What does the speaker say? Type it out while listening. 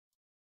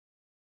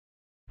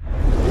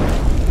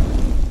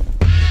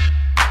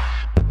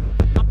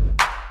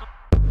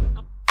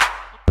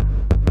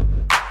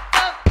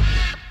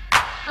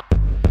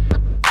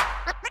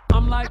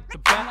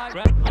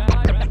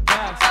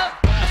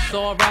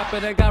saw a rapper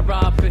that got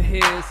robbed for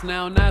his.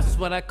 Now that's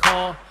what I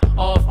call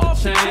off the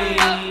chain.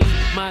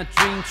 My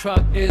dream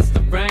truck is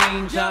the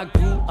range. I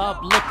grew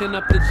up looking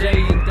up to J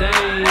and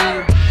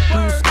Dane.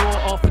 Duhhh score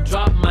off and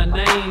drop my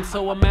name.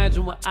 So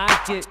imagine what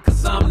I get,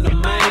 cause I'm the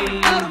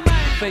main.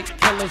 Fake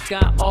killers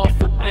got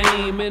awful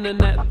aim.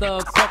 Internet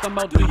thugs talking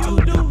about do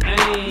you do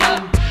aim.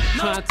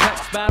 Trying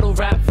text battle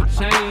rap for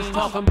change.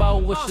 Talking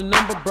about what's your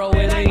number, bro,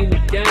 it ain't a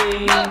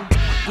game.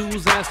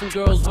 Dudes asking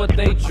girls what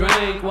they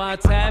drank, while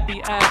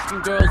Tabi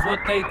asking girls what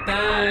they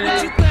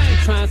think.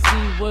 Trying to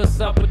see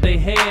what's up with they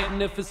head,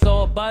 and if it's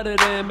all butter,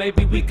 then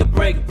maybe we could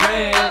break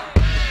bread.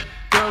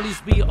 Girlies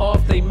be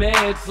off they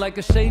meds, like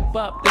a shape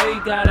up, they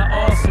got an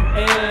awesome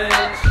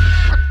edge.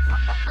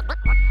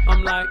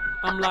 I'm like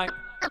the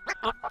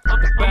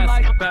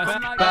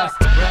best.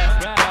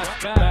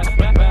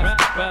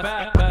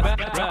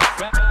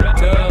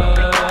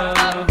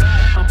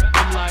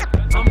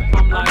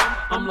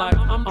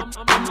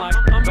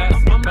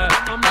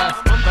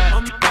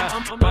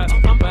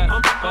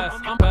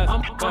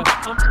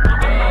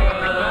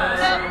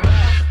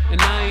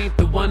 And I ain't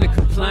the one to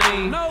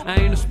complain. I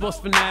ain't a sports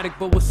fanatic,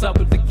 but what's up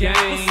with the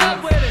game?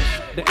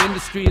 The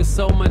industry is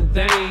so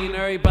mundane.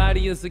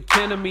 Everybody is a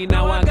kin of me,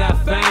 now I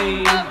got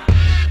fame.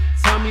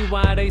 Tell me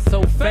why they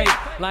so fake,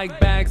 like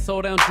bags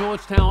sold down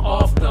Georgetown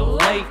off the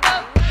lake.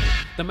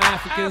 Them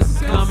Africans is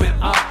coming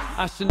up,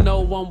 I should know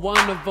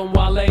one of them.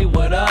 Wale,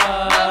 what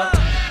up?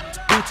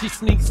 Gucci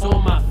sneaks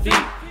on my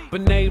feet,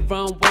 Benet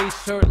runway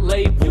shirt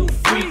label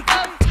freak.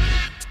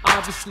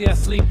 Obviously I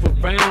sleep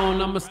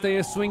around, I'ma stay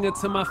a swinger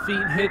till my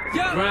feet hit the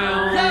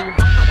ground.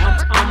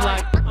 I'm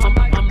like the best.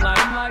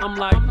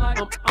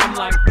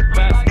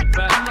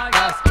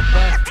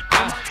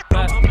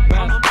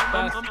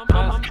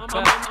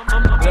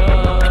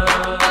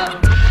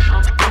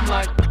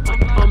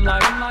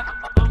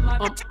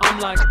 I'm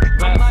like the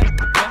best.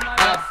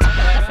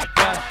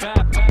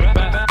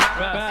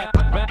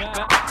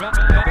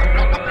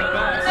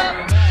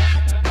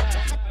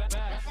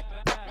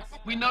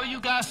 We know you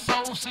got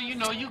soul, so you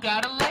know you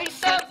gotta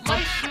lace up.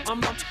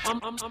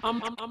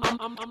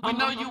 We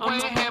know you way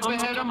ahead,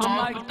 but hit 'em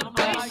off with the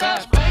bass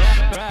up.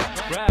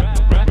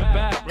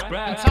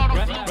 And tell the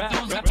flute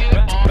dudes to get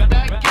off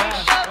that gay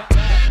shit.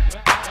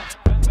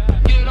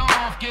 Get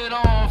off that. Get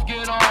off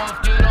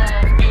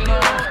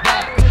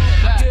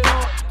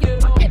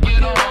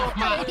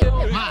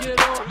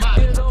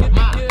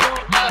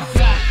my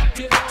sack.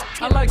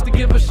 I like to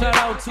give a shout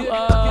out to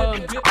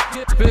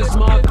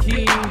Bismarck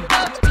Key,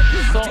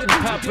 Salt and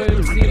Pepper,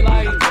 MC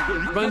Light,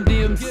 Run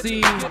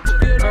DMC,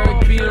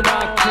 Eric B and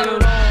Rakim,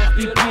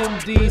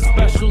 EPMD,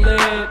 Special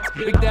Ed,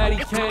 Big Daddy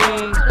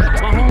Kane,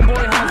 my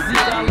homeboy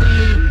Haziq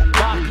Ali,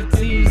 Rocky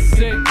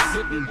T6,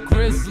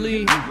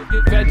 Grizzly,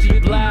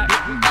 Veggie Black,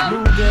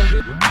 Luga,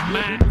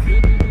 Mac,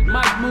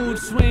 Mike Mood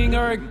Swing,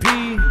 Eric P.